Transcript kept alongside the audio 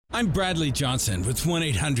I'm Bradley Johnson with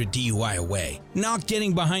 1-800-DUI-AWAY. Not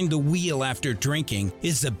getting behind the wheel after drinking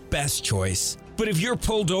is the best choice. But if you're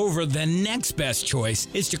pulled over, the next best choice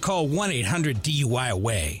is to call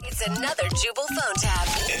 1-800-DUI-AWAY. It's another Jubal phone tab.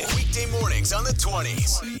 Weekday mornings on the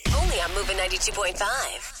 20s. Only on Moving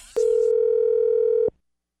 92.5.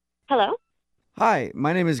 Hello? Hi,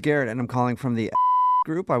 my name is Garrett, and I'm calling from the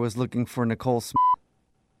group. I was looking for Nicole Smith.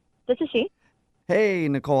 This is she. Hey,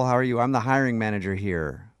 Nicole, how are you? I'm the hiring manager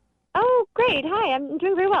here. Oh, great. Hi, I'm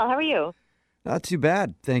doing very well. How are you? Not too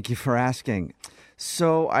bad. Thank you for asking.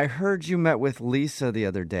 So I heard you met with Lisa the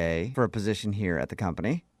other day for a position here at the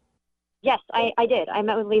company. Yes, I did. I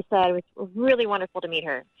met with Lisa. It was really wonderful to meet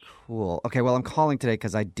her. Cool. Okay, well, I'm calling today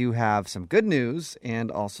because I do have some good news and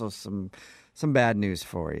also some bad news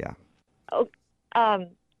for you. Oh,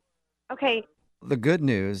 okay. The good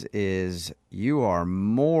news is you are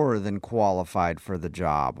more than qualified for the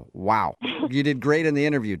job. Wow. You did great in the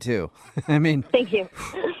interview, too. I mean, Thank you.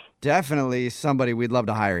 definitely somebody we'd love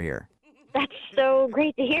to hire here. That's so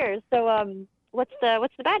great to hear. So, what's the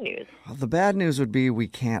bad news? Well, the bad news would be we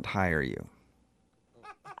can't hire you.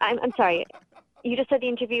 I'm sorry. You just said the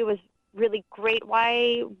interview was really great.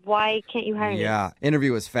 Why can't you hire me? Yeah,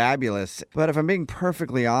 interview was fabulous. But if I'm being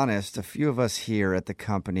perfectly honest, a few of us here at the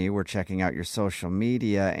company were checking out your social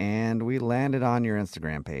media and we landed on your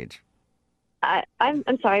Instagram page. I'm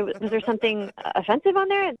sorry. Was there something offensive on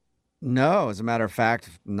there? No, as a matter of fact,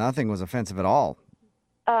 nothing was offensive at all.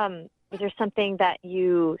 Was there something that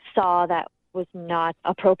you saw that was not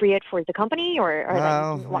appropriate for the company or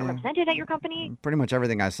that you didn't want represented at your company? Pretty much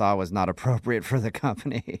everything I saw was not appropriate for the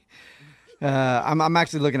company. I'm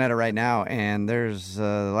actually looking at it right now, and there's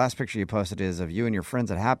the last picture you posted is of you and your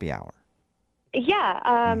friends at happy hour.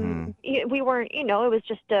 Yeah, we weren't, it was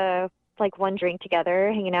just like one drink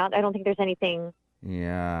together, hanging out. I don't think there's anything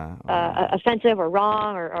offensive or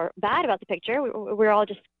wrong or bad about the picture. We're all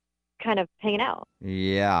just kind of hanging out.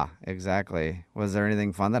 Yeah, exactly. Was there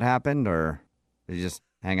anything fun that happened, or did you just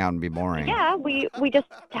hang out and be boring? Yeah, we just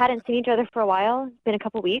hadn't seen each other for a while. It's been a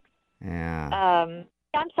couple weeks. Yeah.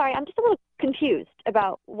 I'm sorry. I'm just a little confused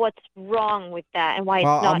about what's wrong with that and why it's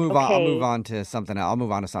not I'll move okay. on. I'll move on to something else. I'll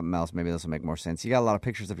move on to something else. Maybe this will make more sense. You got a lot of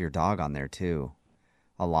pictures of your dog on there too.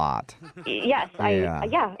 A lot. Yes, Yeah.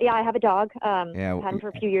 I have a dog. I've Yeah, had him for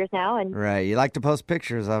a few years now, and Right. You like to post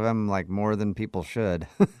pictures of him like more than people should.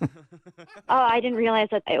 I didn't realize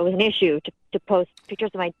that it was an issue to post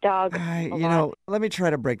pictures of my dog. Let me try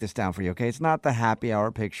to break this down for you, okay? It's not the happy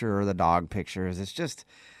hour picture or the dog pictures. It's just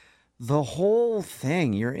the whole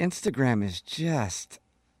thing. Your Instagram is just,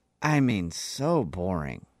 so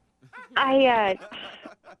boring. I'm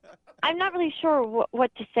not really sure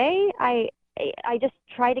what to say. I just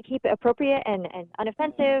try to keep it appropriate and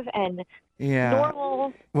unoffensive and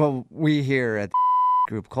normal. Well, we here at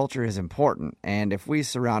group culture is important, and if we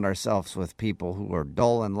surround ourselves with people who are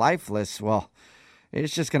dull and lifeless, well,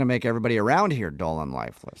 it's just going to make everybody around here dull and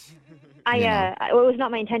lifeless. It was not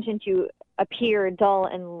my intention to appear dull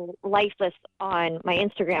and lifeless on my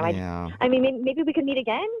Instagram. Maybe we could meet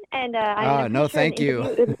again. And no, thank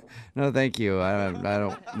you. No, thank you. I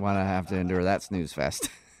don't want to have to endure that snooze fest.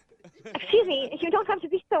 Excuse me. You don't have to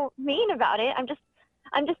be so mean about it. I'm just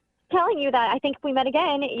telling you that I think if we met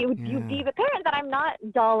again, you'd be apparent that I'm not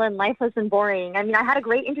dull and lifeless and boring. I mean, I had a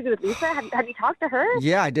great interview with Lisa. Have you talked to her?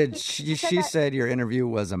 Yeah, I did. She said your interview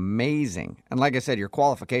was amazing. And like I said, your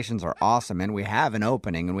qualifications are awesome. And we have an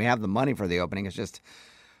opening, and we have the money for the opening. It's just,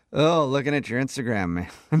 looking at your Instagram, man.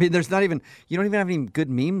 I mean, you don't even have any good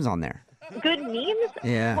memes on there. Good memes?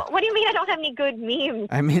 Yeah. What do you mean I don't have any good memes?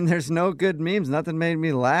 I mean, there's no good memes. Nothing made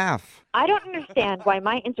me laugh. I don't understand why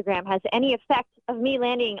my Instagram has any effect of me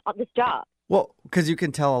landing on this job. Well, because you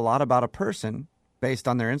can tell a lot about a person based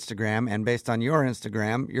on their Instagram, and based on your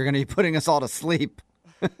Instagram, you're going to be putting us all to sleep.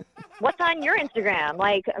 What's on your Instagram?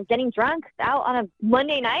 Like getting drunk out on a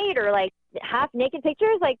Monday night, or like half naked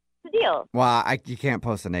pictures? Like, what's the deal? Well, you can't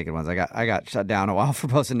post the naked ones. I got shut down a while for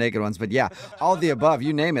posting naked ones. But yeah, all the above,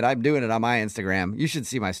 you name it, I'm doing it on my Instagram. You should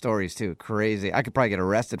see my stories too. Crazy. I could probably get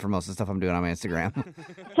arrested for most of the stuff I'm doing on my Instagram.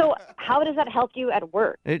 So how does that help you at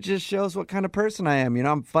work? It just shows what kind of person I am.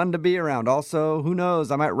 I'm fun to be around. Also, who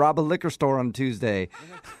knows? I might rob a liquor store on Tuesday.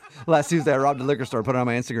 Last Tuesday, I robbed a liquor store, put it on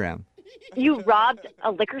my Instagram. You robbed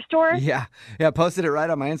a liquor store? Yeah, posted it right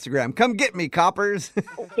on my Instagram. Come get me, coppers.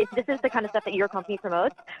 If this is the kind of stuff that your company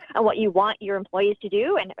promotes and what you want your employees to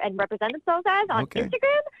do and represent themselves as on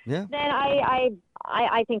Instagram, then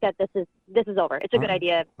I think that this is over. It's a good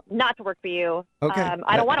idea not to work for you. Okay.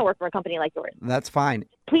 I don't want to work for a company like yours. That's fine.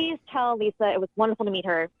 Please tell Lisa it was wonderful to meet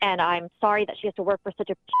her, and I'm sorry that she has to work for such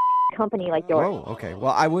a company like yours. Oh, okay.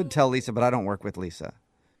 Well, I would tell Lisa, but I don't work with Lisa.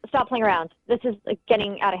 stop playing around. This is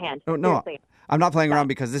getting out of hand. Oh, no, Seriously. I'm not playing around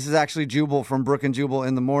because this is actually Jubal from Brook and Jubal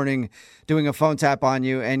in the Morning doing a phone tap on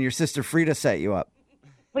you, and your sister Frida set you up.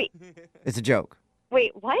 Wait. It's a joke.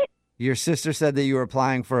 Wait, what? Your sister said that you were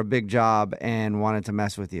applying for a big job and wanted to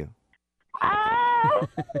mess with you.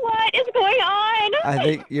 What is going on? I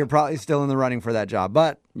think you're probably still in the running for that job,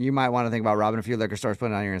 but you might want to think about robbing a few liquor stores,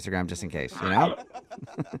 putting it on your Instagram just in case, you know?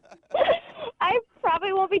 I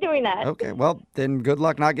probably won't be doing that. Okay, well, then good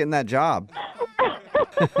luck not getting that job.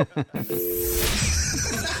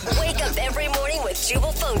 Wake up every morning with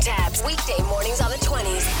Jubal phone tabs. Weekday mornings on the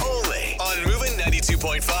 20s. Only on Moving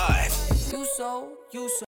 92.5.